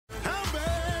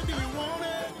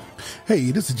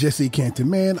Hey, this is Jesse Canty.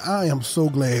 Man, I am so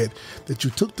glad that you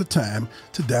took the time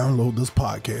to download this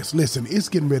podcast. Listen, it's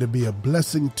getting ready to be a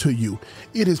blessing to you.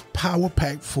 It is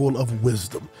power-packed full of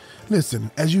wisdom.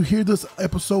 Listen, as you hear this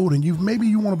episode and maybe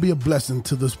you want to be a blessing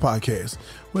to this podcast,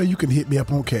 well, you can hit me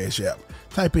up on Cash App.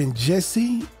 Type in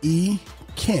Jesse E.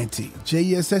 Canty,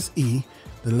 Jesse,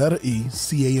 the letter E,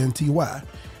 Canty,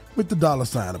 with the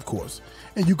 $, of course.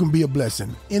 And you can be a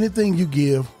blessing. Anything you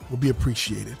give will be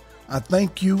appreciated. I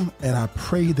thank you, and I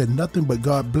pray that nothing but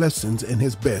God's blessings and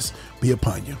his best be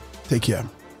upon you. Take care.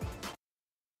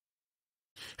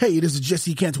 Hey, this is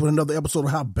Jesse Canty with another episode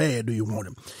of How Bad Do You Want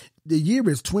It? The year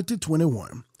is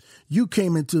 2021. You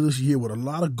came into this year with a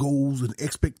lot of goals and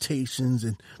expectations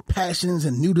and passions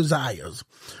and new desires,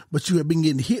 but you have been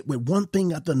getting hit with one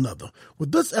thing after another.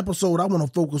 With this episode, I want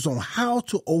to focus on how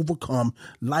to overcome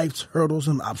life's hurdles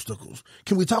and obstacles.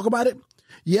 Can we talk about it?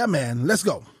 Yeah, man. Let's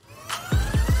go.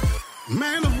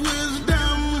 Man of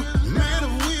wisdom, man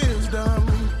of wisdom.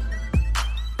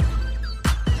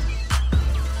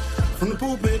 From the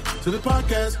pulpit to the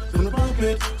podcast, from the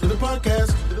pulpit to the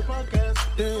podcast, to the podcast,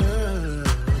 yeah.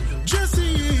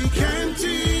 Jesse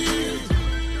Canty.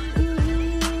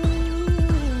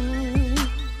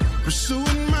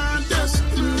 Pursuing my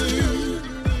destiny.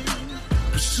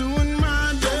 Pursuing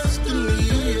my destiny,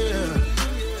 yeah.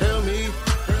 Tell me,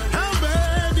 how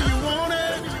bad do you want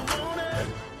it?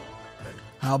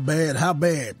 How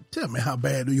bad? Tell me, how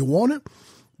bad do you want it?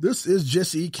 This is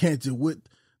Jesse Canty with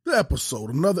the episode,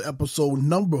 another episode,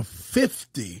 number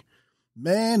 50.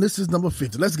 Man, this is number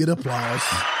 50. Let's get applause.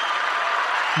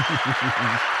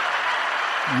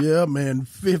 Yeah, man,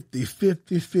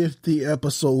 50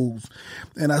 episodes.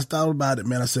 And I thought about it,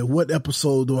 man. I said, what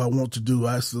episode do I want to do?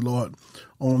 I asked the Lord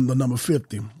on the number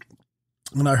 50.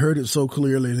 And I heard it so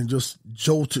clearly and it just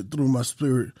jolted through my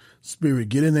spirit.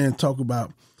 Get in there and talk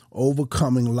about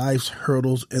overcoming life's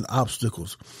hurdles and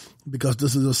obstacles, because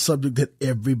this is a subject that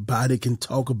everybody can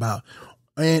talk about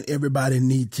and everybody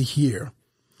needs to hear.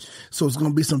 So it's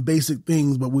going to be some basic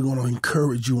things, but we're going to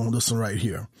encourage you on this one right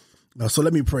here. So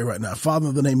let me pray right now. Father,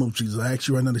 in the name of Jesus, I ask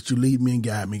you right now that you lead me and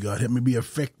guide me, God. Help me be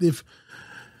effective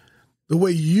the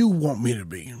way you want me to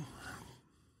be.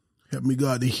 Help me,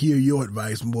 God, to hear your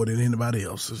advice more than anybody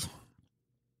else's.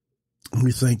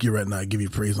 We thank you right now. I give you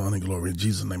praise, honor, and glory. In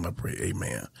Jesus' name I pray.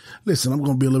 Amen. Listen, I'm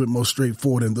going to be a little bit more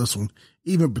straightforward in this one,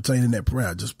 even pertaining to that prayer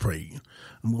I just prayed.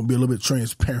 I'm going to be a little bit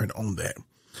transparent on that.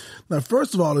 Now,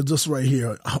 first of all, it's just right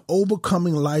here,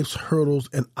 overcoming life's hurdles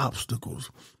and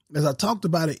obstacles. As I talked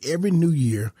about it every new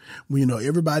year,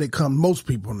 everybody comes, most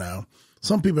people now,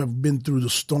 some people have been through the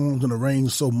storms and the rain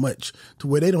so much to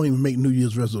where they don't even make New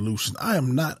Year's resolutions. I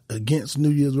am not against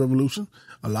New Year's resolution.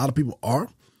 A lot of people are.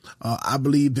 I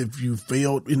believe that if you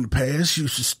failed in the past, you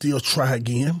should still try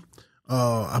again.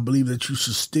 I believe that you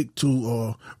should stick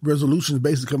to resolutions,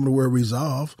 basically coming to the word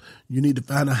resolve. You need to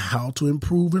find out how to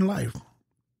improve in life.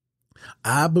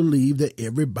 I believe that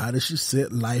everybody should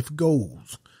set life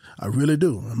goals. I really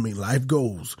do. I mean, life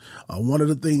goals. One of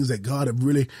the things that God have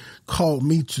really called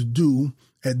me to do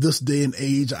at this day and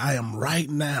age, I am right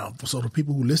now. So the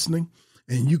people who are listening,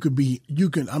 and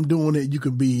I'm doing it. You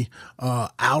can be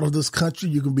out of this country.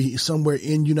 You can be somewhere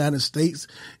in United States.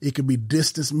 It could be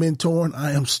distance mentoring.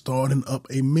 I am starting up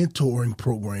a mentoring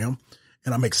program,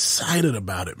 and I'm excited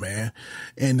about it, man.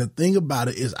 And the thing about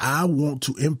it is I want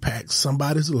to impact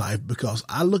somebody's life, because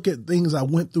I look at things I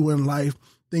went through in life,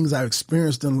 things I've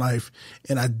experienced in life,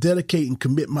 and I dedicate and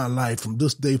commit my life from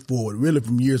this day forward, really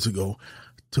from years ago,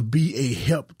 to be a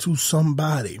help to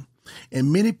somebody.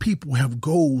 And many people have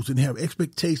goals and have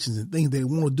expectations and things they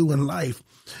want to do in life,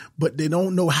 but they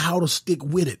don't know how to stick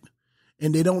with it.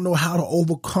 And they don't know how to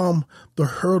overcome the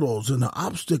hurdles and the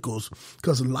obstacles,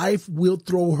 because life will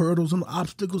throw hurdles and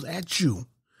obstacles at you.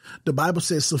 The Bible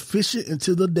says sufficient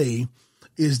until the day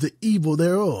is the evil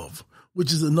thereof,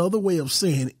 which is another way of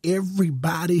saying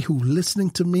everybody who listening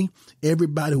to me,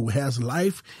 everybody who has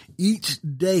life, each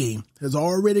day has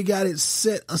already got it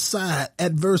set aside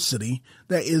adversity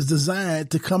that is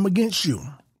designed to come against you.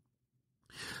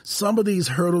 Some of these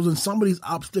hurdles and some of these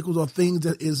obstacles are things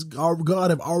that God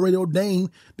have already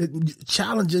ordained, that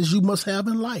challenges you must have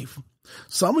in life.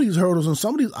 Some of these hurdles and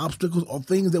some of these obstacles are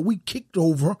things that we kicked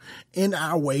over in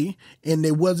our way, and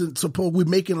they wasn't supposed, we're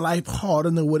making life harder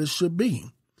than what it should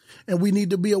be. And we need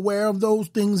to be aware of those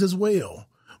things as well.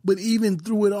 But even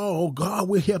through it all, God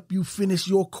will help you finish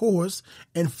your course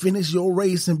and finish your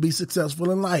race and be successful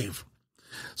in life.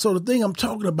 So the thing I'm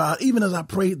talking about, even as I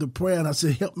prayed the prayer and I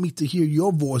said, help me to hear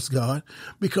your voice, God,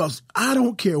 because I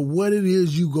don't care what it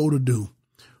is you go to do.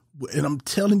 And I'm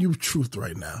telling you the truth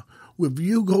right now. if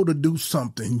you go to do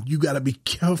something, you got to be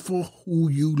careful who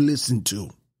you listen to.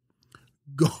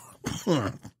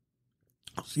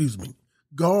 Excuse me.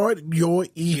 Guard your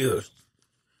ears.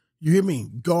 You hear me?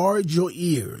 Guard your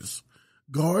ears.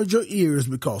 Guard your ears,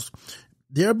 because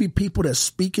there'll be people that's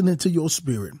speaking into your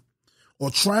spirit or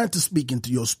trying to speak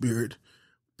into your spirit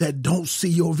that don't see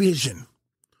your vision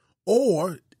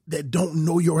or that don't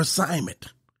know your assignment.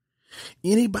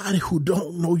 Anybody who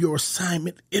don't know your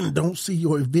assignment and don't see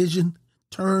your vision,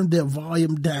 turn their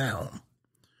volume down,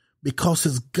 because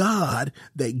it's God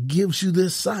that gives you the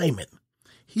assignment.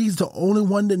 He's the only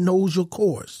one that knows your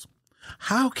course.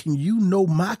 How can you know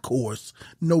my course,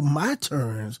 know my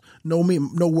turns, know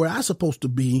where I'm supposed to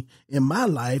be in my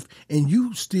life, and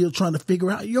you still trying to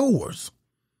figure out yours?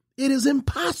 It is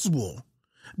impossible.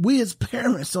 We as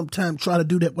parents sometimes try to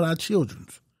do that with our children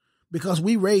because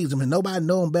we raise them and nobody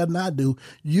knows them better than I do.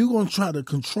 You're going to try to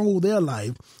control their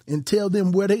life and tell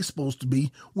them where they're supposed to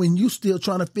be when you still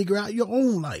trying to figure out your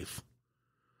own life.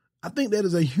 I think that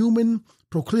is a human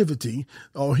proclivity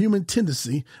or human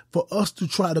tendency for us to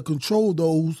try to control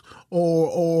those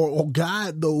or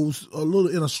guide those a little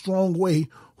in a strong way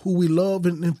who we love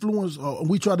and influence.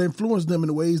 We try to influence them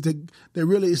in ways that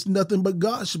really it's nothing but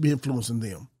God should be influencing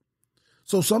them.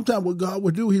 So sometimes what God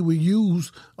would do, he would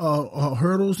use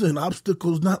hurdles and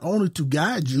obstacles not only to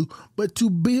guide you, but to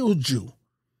build you.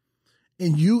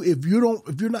 And if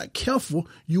you're not careful,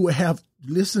 you will have,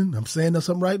 listen, I'm saying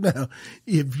something right now.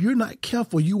 If you're not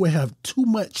careful, you will have too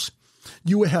much.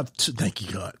 Thank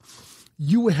you, God.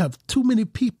 You will have too many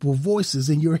people, voices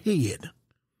in your head.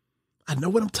 I know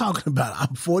what I'm talking about.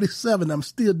 I'm 47. I'm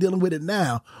still dealing with it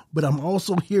now, but I'm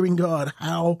also hearing God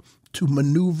how to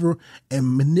maneuver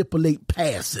and manipulate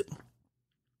past it.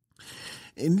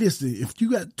 And listen, if you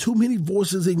got too many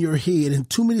voices in your head and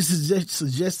too many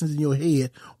suggestions in your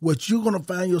head, what you're going to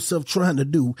find yourself trying to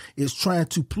do is trying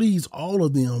to please all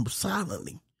of them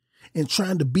silently and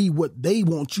trying to be what they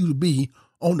want you to be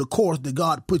on the course that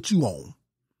God put you on.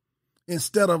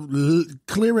 Instead of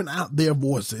clearing out their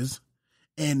voices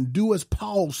and do as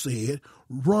Paul said,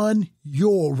 run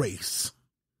your race.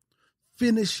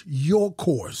 Finish your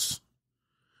course.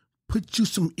 Put you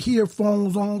some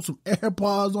earphones on, some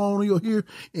AirPods on your ear,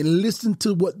 and listen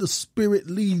to what the Spirit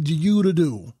leads you to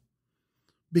do.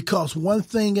 Because one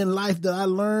thing in life that I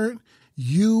learned,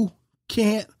 you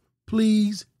can't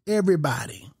please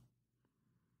everybody.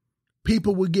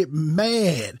 People will get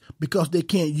mad because they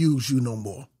can't use you no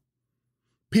more.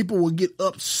 People will get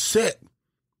upset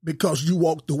because you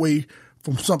walked away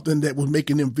from something that was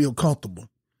making them feel comfortable.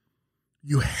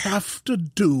 You have to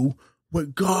do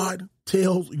what God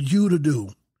tells you to do.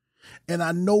 And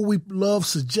I know we love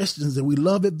suggestions and we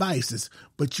love advices,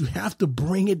 but you have to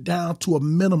bring it down to a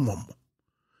minimum.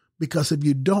 Because if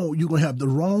you don't, you're going to have the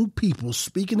wrong people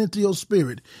speaking into your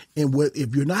spirit. And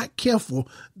if you're not careful,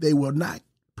 they will not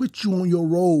put you on your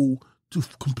road to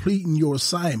completing your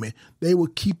assignment. They will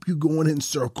keep you going in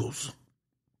circles.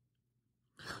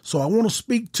 So I want to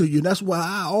speak to you. That's why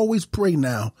I always pray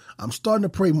now. I'm starting to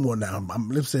pray more now.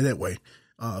 Let's say that way.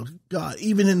 God,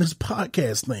 even in this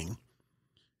podcast thing,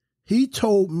 he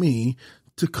told me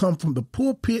to come from the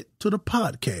pulpit to the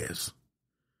podcast.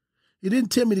 He didn't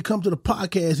tell me to come to the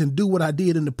podcast and do what I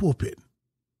did in the pulpit.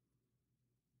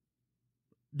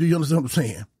 Do you understand what I'm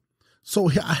saying? So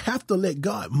I have to let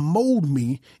God mold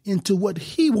me into what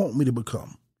he wants me to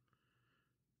become.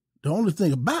 The only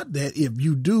thing about that, if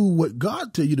you do what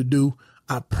God tell you to do,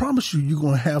 I promise you're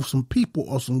going to have some people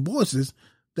or some voices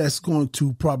that's going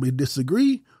to probably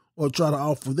disagree or try to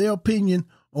offer their opinion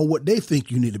on what they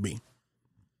think you need to be.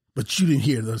 But you didn't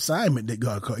hear the assignment that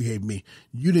God gave me.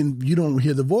 You don't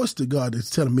hear the voice that God is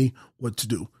telling me what to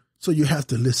do. So you have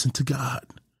to listen to God.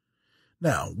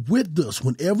 Now, with this,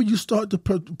 whenever you start to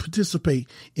participate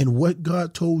in what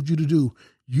God told you to do,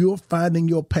 you're finding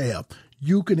your path.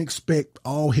 You can expect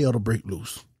all hell to break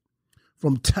loose.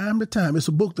 From time to time, it's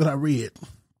a book that I read.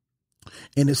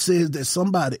 And it says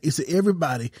that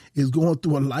everybody is going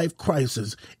through a life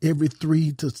crisis every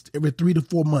 3 to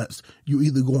 4 months. You're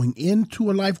either going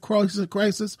into a life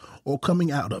crisis or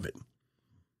coming out of it.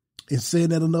 And saying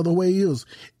that another way is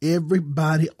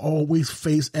everybody always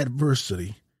face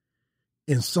adversity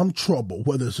in some trouble,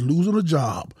 whether it's losing a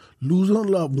job, losing a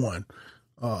loved one,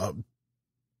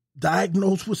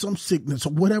 diagnosed with some sickness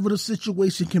or whatever the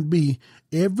situation can be.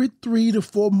 Every 3 to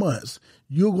 4 months,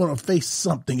 you're going to face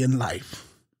something in life.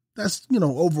 That's,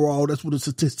 overall, that's what the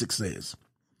statistic says.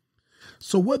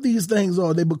 So what these things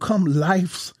are, they become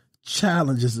life's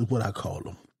challenges is what I call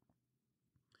them.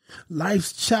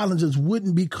 Life's challenges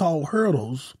wouldn't be called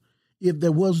hurdles if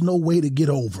there was no way to get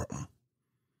over them.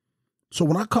 So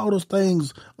when I call those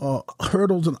things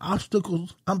hurdles and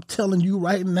obstacles, I'm telling you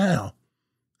right now,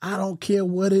 I don't care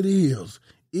what it is.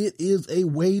 It is a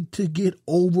way to get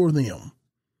over them.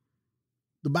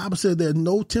 The Bible says there's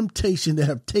no temptation that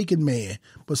have taken man,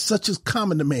 but such is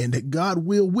common to man, that God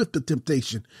will with the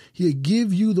temptation. He'll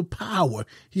give you the power.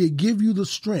 He'll give you the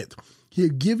strength. He'll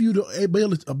give you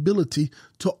the ability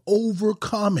to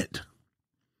overcome it.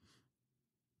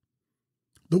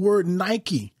 The word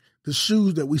Nike, the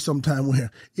shoes that we sometimes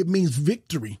wear, it means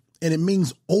victory and it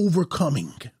means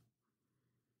overcoming.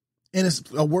 And it's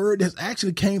a word that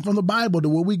actually came from the Bible, to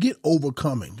where we get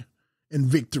overcoming and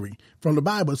victory from the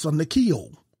Bible. It's on the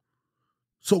keel.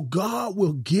 So God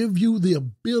will give you the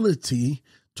ability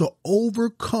to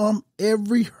overcome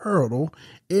every hurdle,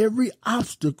 every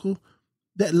obstacle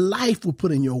that life will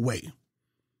put in your way.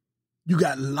 You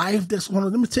got life that's going to,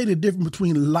 let me tell you the difference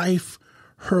between life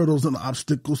hurdles and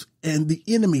obstacles and the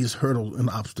enemy's hurdles and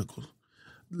obstacles.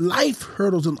 Life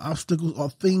hurdles and obstacles are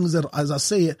things that, as I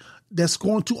said, that's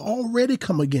going to already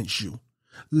come against you.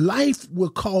 Life will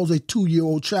cause a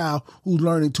 2-year-old child who's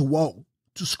learning to walk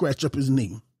to scratch up his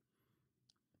knee.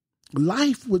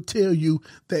 Life would tell you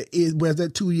that where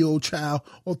that 2-year-old child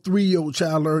or 3-year-old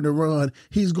child learn to run,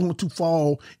 he's going to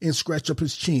fall and scratch up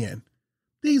his chin.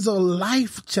 These are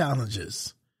life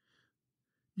challenges.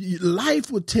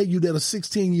 Life would tell you that a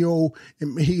 16-year-old,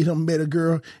 he done met a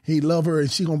girl, he love her,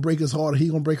 and she going to break his heart, or he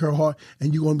going to break her heart,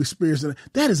 and you're going to be experiencing it.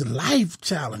 That is life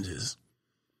challenges.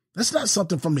 That's not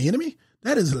something from the enemy.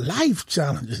 That is life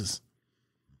challenges.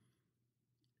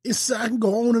 I can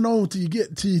go on and on till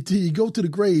you go to the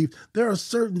grave. There are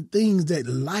certain things that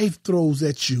life throws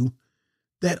at you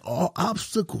that are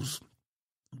obstacles,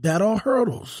 that are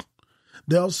hurdles.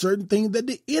 There are certain things that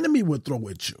the enemy would throw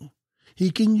at you. He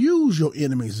can use your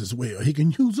enemies as well. He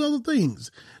can use other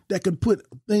things that can put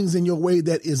things in your way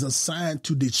that is assigned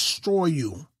to destroy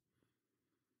you.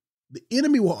 The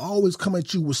enemy will always come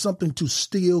at you with something to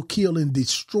steal, kill, and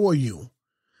destroy you.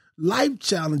 Life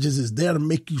challenges is there to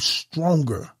make you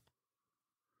stronger.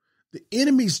 The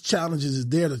enemy's challenges is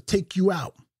there to take you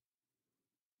out.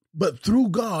 But through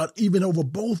God, even over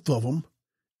both of them,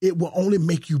 it will only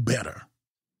make you better.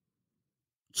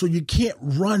 So you can't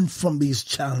run from these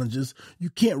challenges. You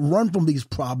can't run from these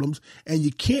problems, and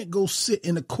you can't go sit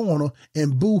in a corner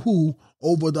and boo-hoo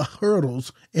over the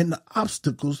hurdles and the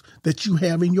obstacles that you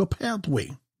have in your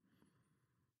pathway.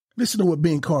 Listen to what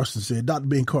Ben Carson said, Dr.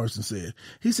 Ben Carson said.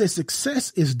 He said,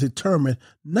 success is determined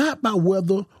not by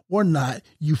whether or not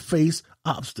you face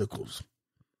obstacles,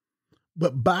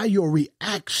 but by your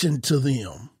reaction to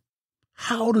them.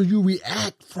 How do you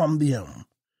react from them?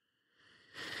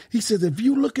 He says, if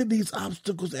you look at these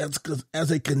obstacles as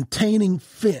a containing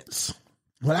fence,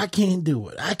 well, I can't do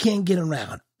it. I can't get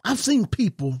around. I've seen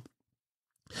people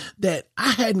that I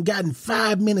hadn't gotten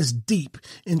 5 minutes deep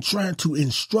in trying to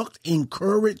instruct,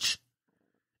 encourage,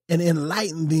 and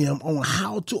enlighten them on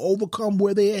how to overcome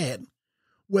where they're at,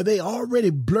 where they already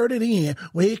blurted in,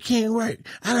 well, it can't work.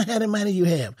 I don't have the money you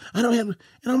have. I don't have, and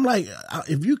I'm like,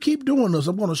 if you keep doing this,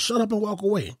 I'm going to shut up and walk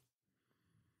away.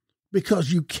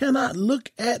 Because you cannot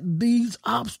look at these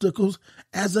obstacles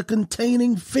as a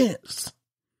containing fence.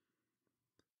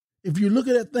 If you look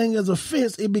at that thing as a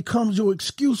fence, it becomes your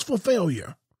excuse for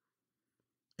failure.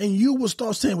 And you will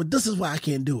start saying, well, this is why I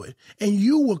can't do it. And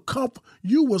you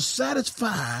will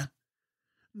satisfy.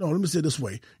 No, let me say it this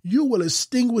way. You will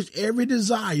extinguish every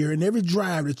desire and every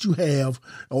drive that you have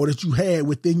or that you had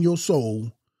within your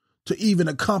soul to even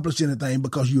accomplish anything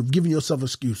because you've given yourself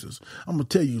excuses. I'm going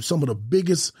to tell you some of the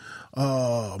biggest,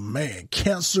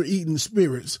 cancer-eating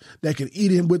spirits that can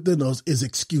eat in within us is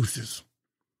excuses.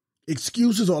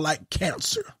 Excuses are like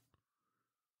cancer.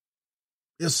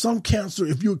 There's some cancer,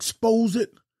 if you expose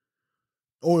it,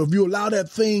 or if you allow that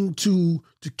thing to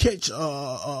catch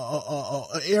an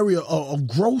area of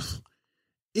growth,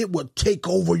 it will take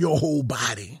over your whole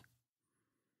body.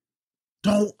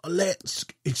 Don't let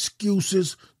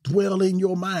excuses dwell in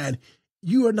your mind.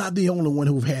 You are not the only one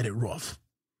who've had it rough.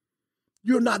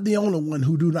 You're not the only one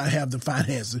who do not have the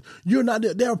finances.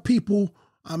 There are people,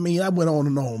 I went on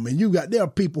and on, man. There are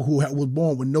people who was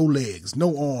born with no legs,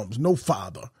 no arms, no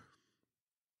father,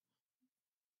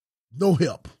 no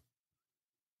help.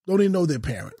 Don't even know their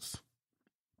parents.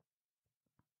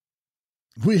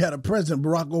 We had a president,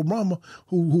 Barack Obama,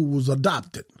 who was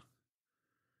adopted.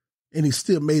 And he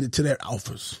still made it to that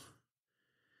office.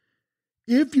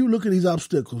 If you look at these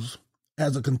obstacles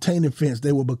as a containing fence,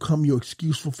 they will become your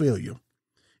excuse for failure.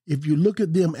 If you look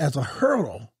at them as a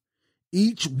hurdle,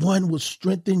 each one will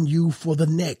strengthen you for the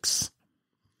next.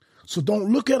 So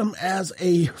don't look at them as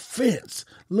a fence.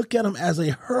 Look at them as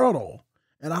a hurdle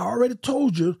And I already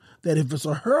told you that if it's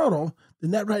a hurdle,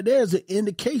 then that right there is an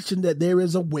indication that there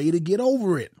is a way to get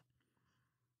over it.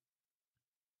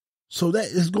 So that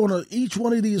is each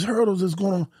one of these hurdles is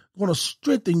going to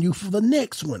strengthen you for the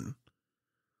next one.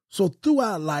 So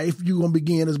throughout life, you're going to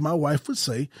begin, as my wife would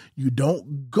say, you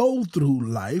don't go through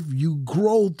life, you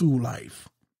grow through life.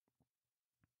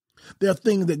 There are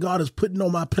things that God is putting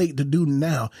on my plate to do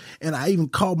now. And I even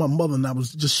called my mother and I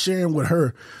was just sharing with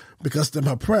her because they're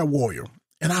my prayer warrior.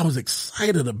 And I was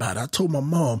excited about it. I told my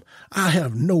mom, I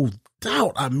have no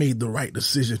doubt I made the right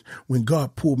decision when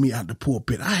God pulled me out the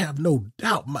pulpit. I have no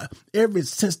doubt. Ever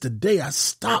since the day I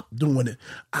stopped doing it,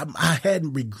 I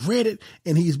hadn't regretted,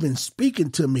 and he's been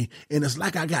speaking to me, and it's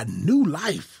like I got new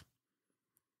life.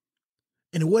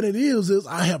 And what it is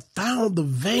I have found the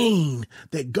vein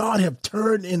that God have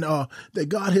turned in, that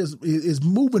God is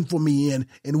moving for me in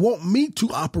and want me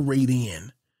to operate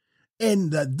in.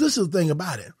 And this is the thing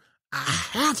about it. I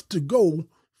have to go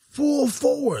full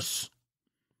force.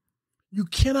 You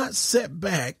cannot sit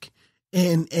back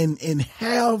and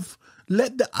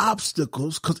let the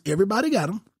obstacles, because everybody got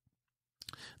them.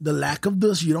 The lack of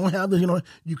this, you don't have the,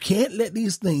 you can't let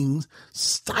these things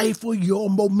stifle your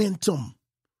momentum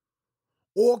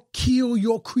or kill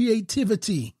your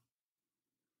creativity.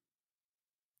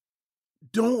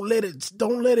 Don't let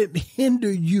it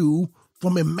hinder you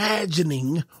from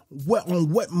imagining what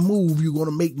move you're going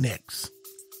to make next.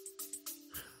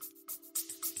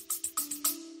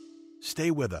 Stay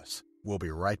with us. We'll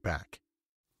be right back.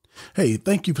 Hey,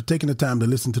 thank you for taking the time to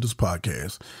listen to this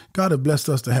podcast. God has blessed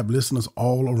us to have listeners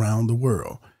all around the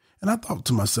world. And I thought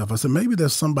to myself, I said, maybe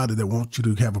there's somebody that wants you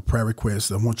to have a prayer request.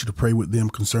 That wants you to pray with them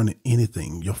concerning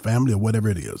anything, your family or whatever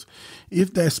it is.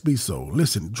 If that be so,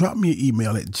 listen, drop me an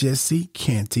email at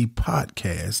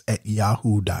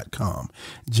jessecantypodcast@yahoo.com.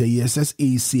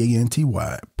 JSSECANTY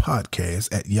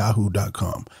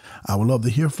podcast@yahoo.com. I would love to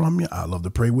hear from you. I love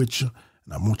to pray with you.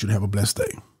 And I want you to have a blessed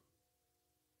day.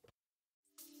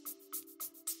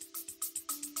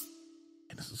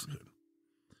 And this is good.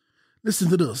 Listen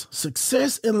to this.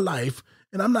 Success in life,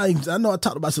 and I know I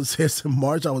talked about success in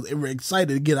March. I was very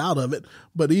excited to get out of it,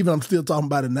 but even I'm still talking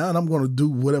about it now, and I'm going to do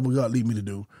whatever God lead me to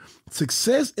do.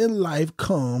 Success in life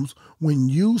comes when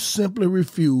you simply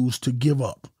refuse to give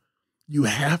up. You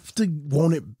have to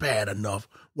want it bad enough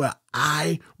where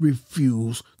I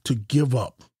refuse to give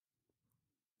up.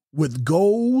 With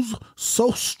goals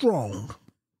so strong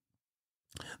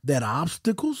that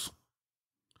obstacles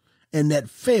and that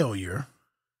failure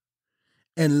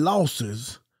and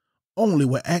losses only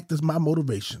will act as my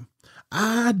motivation.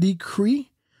 I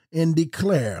decree and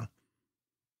declare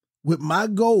with my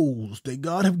goals that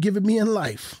God have given me in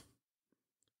life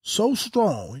so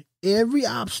strong, every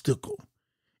obstacle,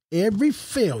 every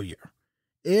failure,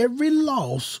 every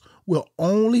loss will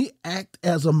only act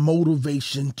as a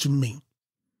motivation to me.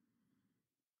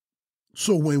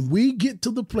 So when we get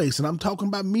to the place, and I'm talking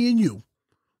about me and you,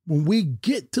 when we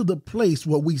get to the place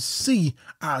where we see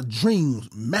our dreams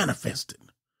manifested,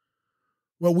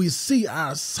 where we see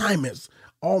our assignments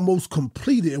almost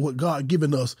completed in what God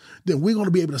given us, then we're going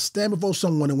to be able to stand before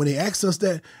someone, and when they ask us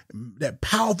that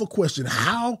powerful question,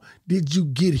 how did you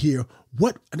get here?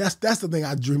 That's the thing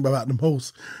I dream about the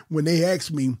most. When they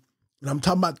ask me, and I'm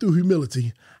talking about through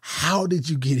humility, how did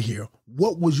you get here?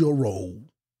 What was your role?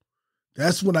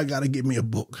 That's when I got to get me a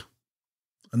book,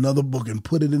 another book, and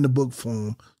put it in the book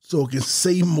form so it can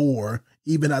say more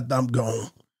even after I'm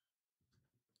gone.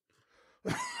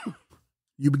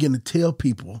 You begin to tell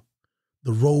people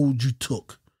the road you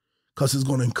took because it's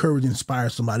going to encourage and inspire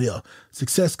somebody else.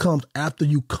 Success comes after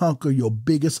you conquer your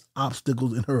biggest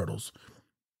obstacles and hurdles.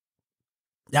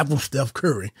 That's from Steph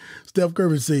Curry. Steph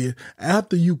Curry said,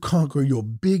 after you conquer your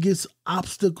biggest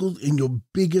obstacles and your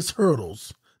biggest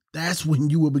hurdles, that's when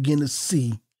you will begin to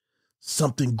see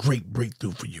something great break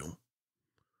through for you.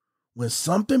 When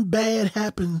something bad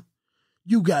happens,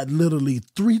 you got literally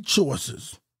 3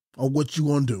 choices of what you're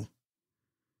going to do.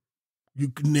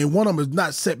 And one of them is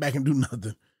not sit back and do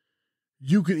nothing.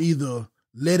 You can either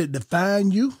let it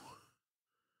define you,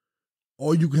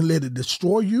 or you can let it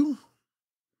destroy you,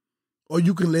 or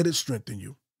you can let it strengthen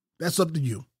you. That's up to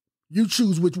you. You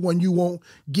choose which one you want.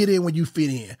 Get in when you fit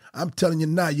in. I'm telling you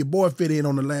now, your boy fit in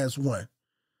on the last one.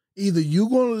 Either you're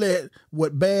going to let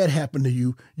what bad happen to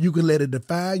you, you can let it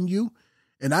define you,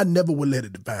 and I never would let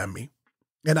it define me.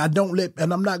 And I'm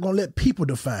not going to let people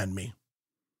define me.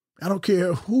 I don't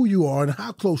care who you are and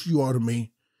how close you are to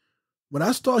me. When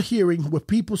I start hearing what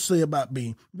people say about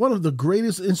me, one of the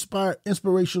greatest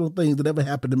inspirational things that ever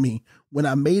happened to me, when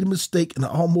I made a mistake and I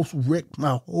almost wrecked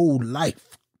my whole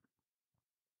life,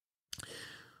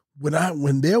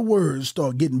 when their words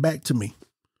start getting back to me,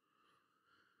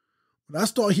 When I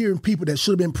start hearing people that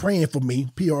should have been praying for me,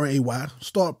 P-R-A-Y,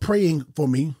 start praying for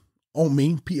me, on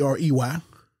me, P-R-E-Y.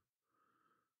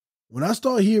 When I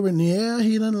start hearing, yeah,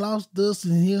 he done lost this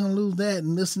and he done lose that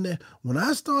and this and that. When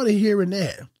I started hearing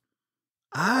that,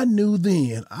 I knew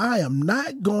then I am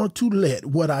not going to let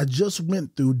what I just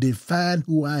went through define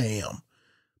who I am.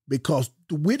 Because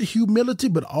with humility,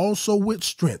 but also with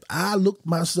strength, I looked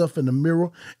myself in the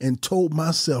mirror and told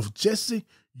myself, Jesse,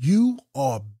 you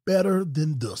are better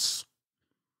than this.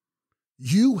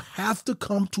 You have to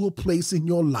come to a place in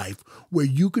your life where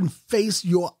you can face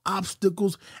your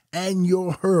obstacles and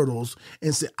your hurdles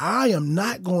and say, I am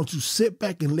not going to sit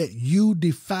back and let you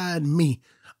define me.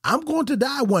 I'm going to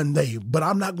die one day, but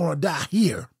I'm not going to die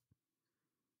here.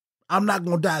 I'm not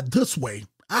going to die this way.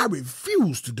 I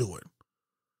refuse to do it.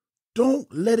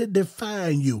 Don't let it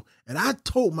define you. And I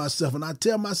told myself, and I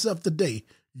tell myself today,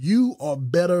 you are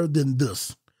better than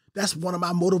this. That's one of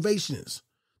my motivations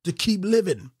to keep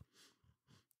living.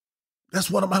 That's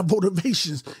one of my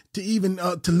motivations to even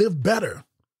to live better,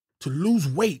 to lose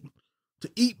weight,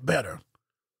 to eat better,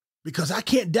 because I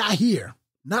can't die here.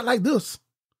 Not like this.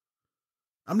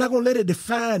 I'm not going to let it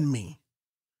define me.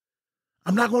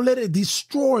 I'm not going to let it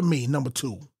destroy me, number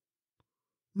two.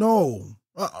 No,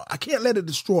 I can't let it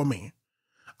destroy me.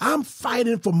 I'm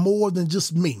fighting for more than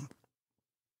just me.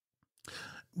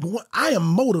 I am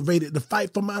motivated to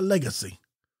fight for my legacy.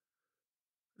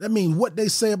 That means what they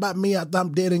say about me after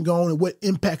I'm dead and gone and what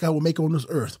impact I will make on this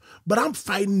earth. But I'm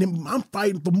fighting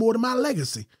for more than my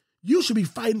legacy. You should be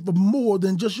fighting for more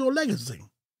than just your legacy.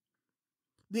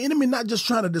 The enemy not just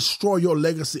trying to destroy your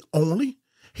legacy only.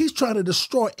 He's trying to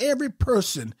destroy every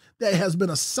person that has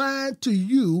been assigned to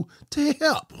you to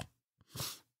help.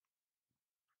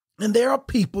 And there are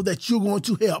people that you're going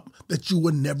to help that you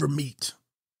will never meet.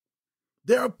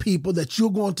 There are people that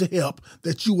you're going to help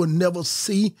that you will never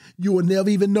see, you will never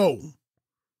even know.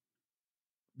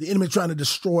 The enemy trying to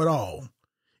destroy it all.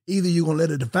 Either you're going to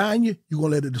let it define you, you're going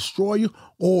to let it destroy you,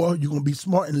 or you're going to be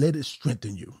smart and let it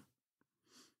strengthen you.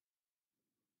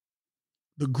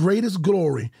 The greatest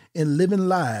glory in living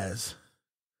lies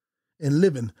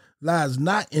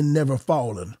not in never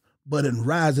falling, but in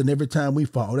rising every time we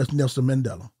fall. That's Nelson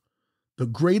Mandela. The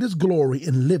greatest glory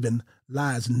in living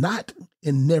lies not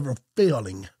in never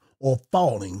failing or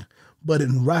falling, but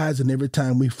in rising every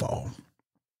time we fall.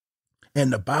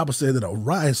 And the Bible says that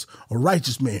a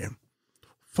righteous man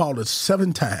falleth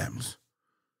 7 times,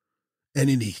 and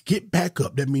then he get back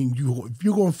up. That means if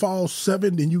you're going to fall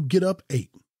 7, then you get up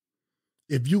 8.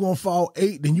 If you're going to fall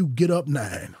 8, then you get up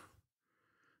 9.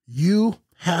 You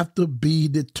have to be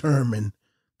determined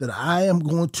that I am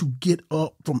going to get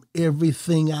up from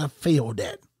everything I failed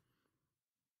at.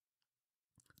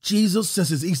 Jesus,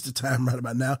 since it's Easter time right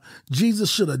about now,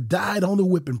 Jesus should have died on the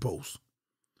whipping post.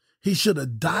 He should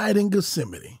have died in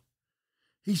Gethsemane.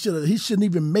 He shouldn't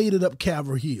even made it up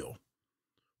Calvary Hill.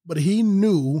 But he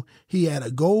knew he had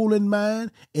a goal in mind,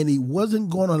 and he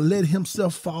wasn't going to let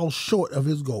himself fall short of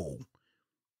his goal.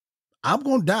 I'm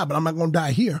going to die, but I'm not going to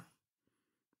die here,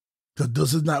 because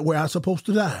this is not where I'm supposed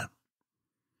to die.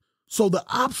 So the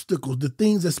obstacles, the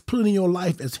things that's put in your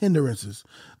life as hindrances,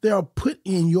 they are put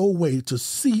in your way to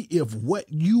see if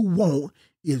what you want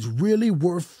is really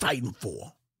worth fighting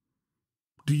for.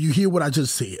 Do you hear what I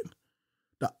just said?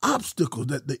 The obstacles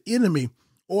that the enemy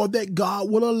or that God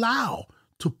will allow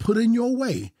to put in your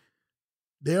way,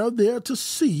 they're there to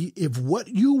see if what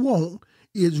you want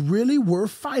is really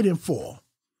worth fighting for.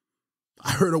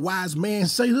 I heard a wise man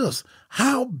say this: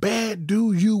 how bad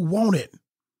do you want it?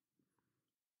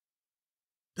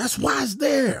 That's why it's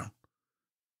there.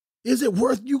 Is it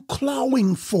worth you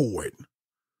clawing for it?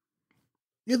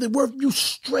 Is it worth you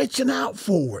stretching out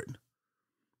for it?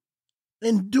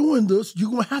 In doing this,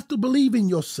 you're going to have to believe in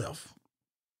yourself.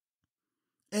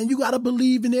 And you got to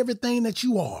believe in everything that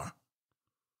you are.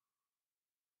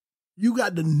 You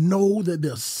got to know that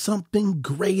there's something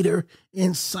greater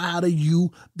inside of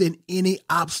you than any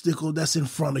obstacle that's in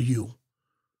front of you.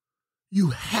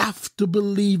 You have to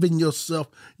believe in yourself.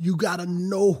 You got to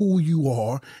know who you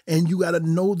are, and you got to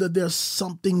know that there's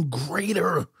something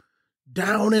greater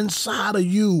down inside of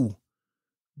you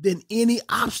than any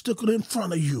obstacle in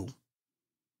front of you.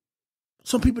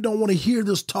 Some people don't want to hear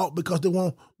this talk because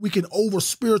we can over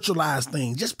spiritualize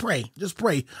things. Just pray. Just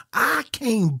pray. I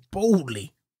came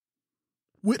boldly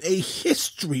with a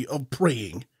history of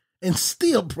praying and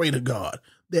still pray to God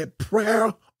that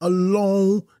prayer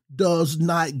alone does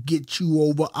not get you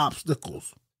over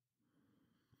obstacles.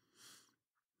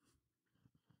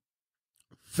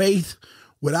 Faith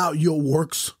without your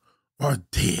works are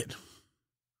dead.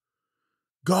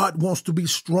 God wants to be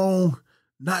strong,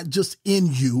 not just in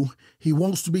you. He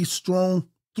wants to be strong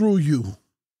through you.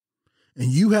 And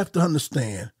you have to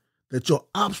understand that your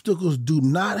obstacles do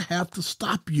not have to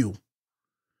stop you.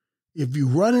 If you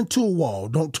run into a wall,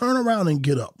 don't turn around and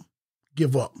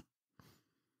give up.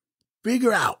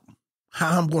 Figure out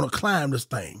how I'm going to climb this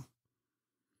thing.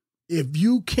 If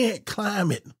you can't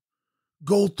climb it,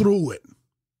 go through it.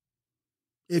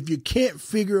 If you can't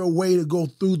figure a way to go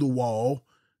through the wall,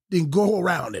 then go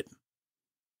around it.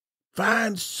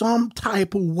 Find some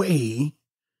type of way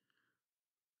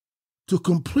to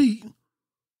complete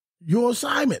your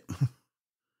assignment.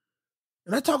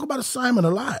 And I talk about assignment a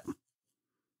lot.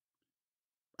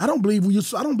 I don't believe you're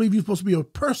supposed to be a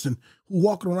person who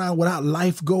walking around without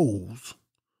life goals.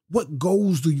 What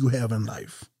goals do you have in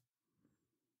life?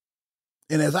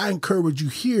 And as I encourage you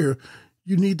here,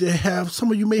 you need to have,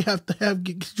 some of you may have to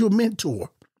get you a mentor.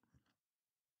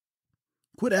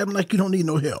 Quit acting like you don't need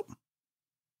no help.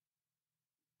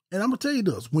 And I'm going to tell you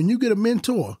this, when you get a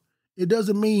mentor, it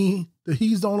doesn't mean that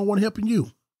he's the only one helping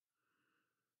you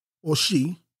or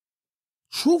she.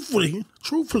 Truthfully,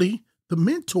 the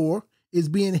mentor is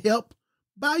being helped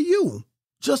by you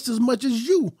just as much as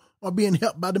you are being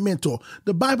helped by the mentor.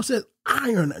 The Bible says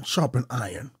iron sharpens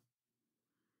iron.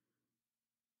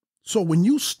 So when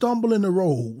you stumble in the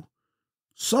road,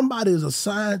 somebody is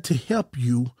assigned to help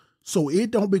you so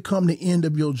it don't become the end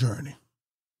of your journey.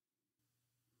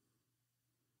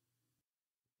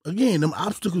 Again, them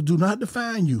obstacles do not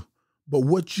define you, but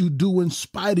what you do in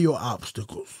spite of your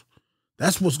obstacles.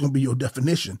 That's what's going to be your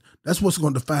definition. That's what's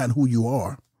going to define who you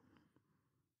are.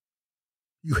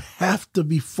 You have to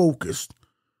be focused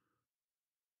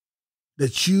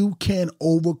that you can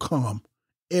overcome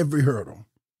every hurdle.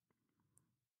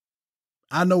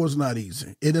 I know it's not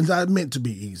easy. It is not meant to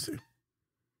be easy.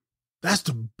 That's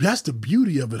the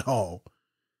beauty of it all,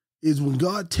 is when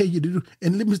God tell you to do.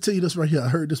 And let me tell you this right here. I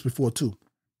heard this before too.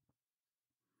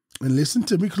 And listen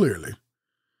to me clearly,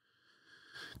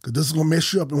 because this is going to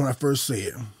mess you up when I first say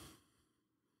it.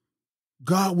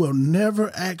 God will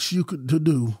never ask you to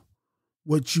do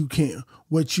what you can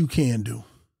do.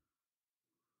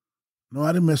 No,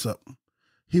 I didn't mess up.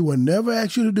 He will never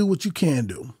ask you to do what you can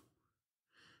do.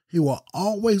 He will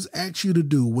always ask you to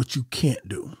do what you can't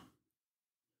do.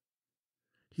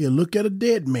 He'll look at a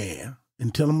dead man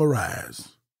and tell him arise.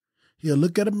 He'll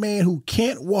look at a man who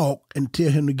can't walk and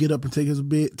tell him to get up and take up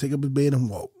his bed and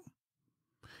walk.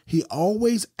 He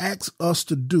always asks us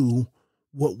to do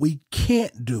what we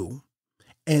can't do,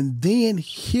 and then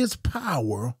his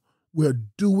power will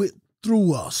do it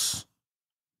through us.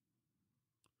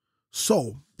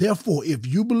 So, therefore, if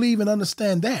you believe and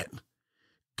understand that,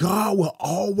 God will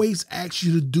always ask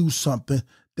you to do something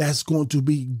that's going to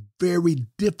be very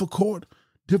difficult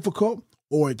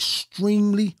or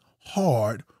extremely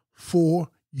hard for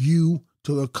you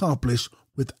to accomplish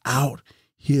without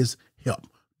his help.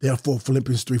 Therefore,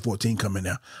 Philippians 3:14 coming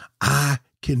now. I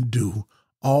can do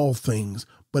all things,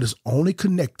 but it's only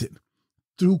connected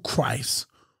through Christ,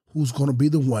 who's going to be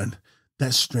the one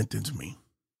that strengthens me.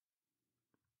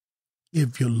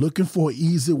 If you're looking for an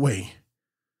easy way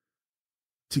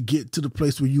to get to the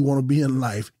place where you want to be in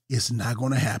life, it's not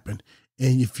going to happen.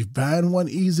 And if you find one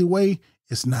easy way,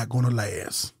 it's not going to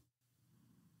last.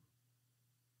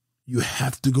 You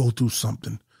have to go through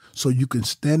something so you can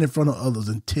stand in front of others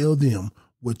and tell them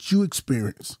what you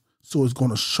experience, so it's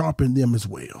going to sharpen them as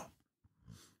well.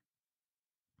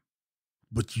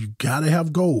 But you got to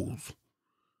have goals.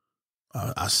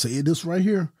 I say this right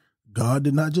here. God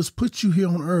did not just put you here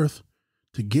on earth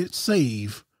to get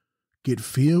saved, get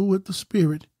filled with the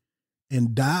Spirit,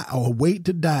 and die or wait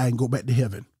to die and go back to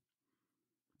heaven.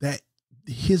 That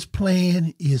his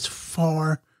plan is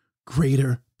far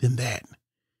greater than that.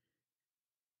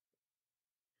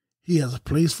 He has a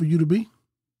place for you to be.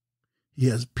 He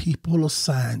has people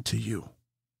assigned to you.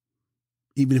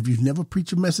 Even if you've never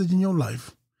preached a message in your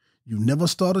life, you've never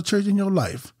started a church in your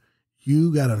life,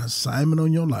 you got an assignment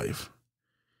on your life.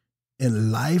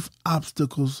 And life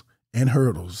obstacles and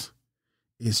hurdles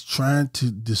is trying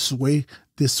to dissuade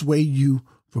you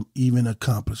from even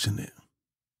accomplishing it.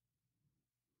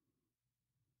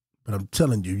 But I'm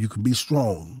telling you, you can be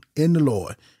strong in the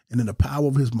Lord and in the power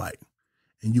of his might,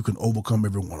 and you can overcome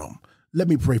every one of them. Let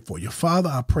me pray for you. Father,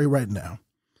 I pray right now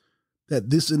that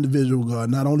this individual, God,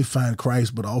 not only find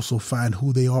Christ, but also find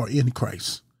who they are in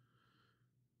Christ.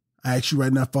 I ask you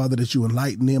right now, Father, that you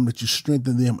enlighten them, that you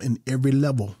strengthen them in every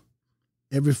level,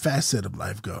 every facet of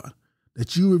life, God,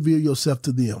 that you reveal yourself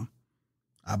to them.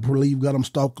 I believe, God, I'm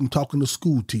talking to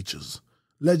school teachers,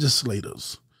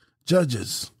 legislators,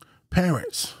 judges,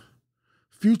 parents,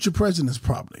 future presidents,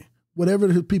 probably, whatever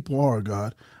the people are,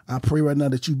 God. I pray right now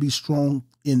that you be strong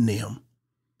in them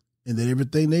and that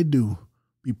everything they do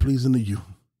be pleasing to you.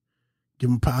 Give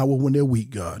them power when they're weak,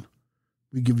 God.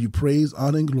 We give you praise,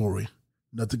 honor, and glory.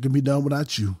 Nothing can be done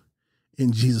without you.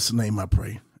 In Jesus' name I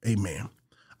pray. Amen.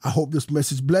 I hope this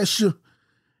message bless you.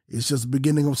 It's just the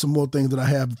beginning of some more things that I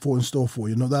have in store for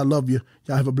you. Know that I love you.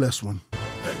 Y'all have a blessed one.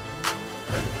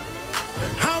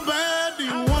 How bad do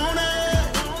you want it?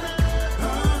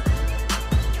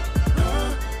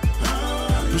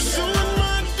 Pursuing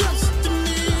my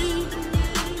destiny.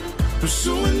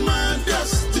 Pursuing my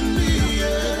destiny,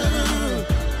 yeah.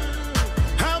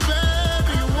 How bad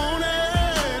do you want it?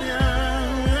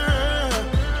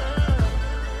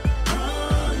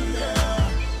 Yeah.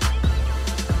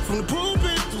 From the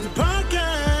pulpit to the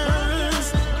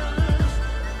podcast.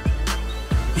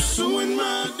 Pursuing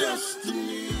my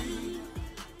destiny.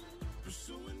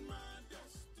 Pursuing my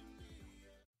destiny.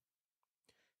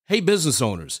 Hey business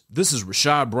owners, this is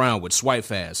Rashad Brown with Swipe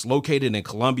Fast, located in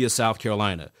Columbia, South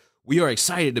Carolina. We are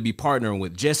excited to be partnering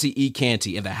with Jesse E.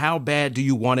 Canty in the How Bad Do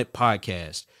You Want It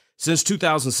podcast. Since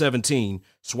 2017,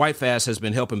 Swipe Fast has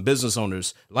been helping business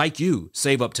owners like you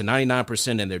save up to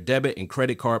 99% in their debit and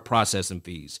credit card processing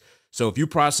fees. So if you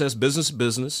process business to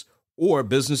business or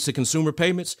business to consumer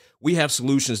payments, we have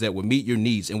solutions that will meet your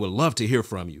needs and would love to hear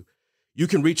from you. You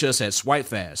can reach us at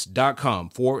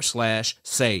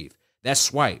swipefast.com/save. That's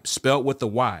swipe spelled with the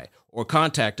Y, or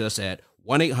contact us at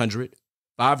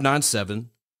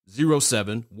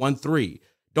 1-800-597-0713.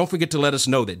 Don't forget to let us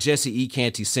know that Jesse E.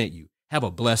 Canty sent you. Have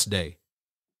a blessed day.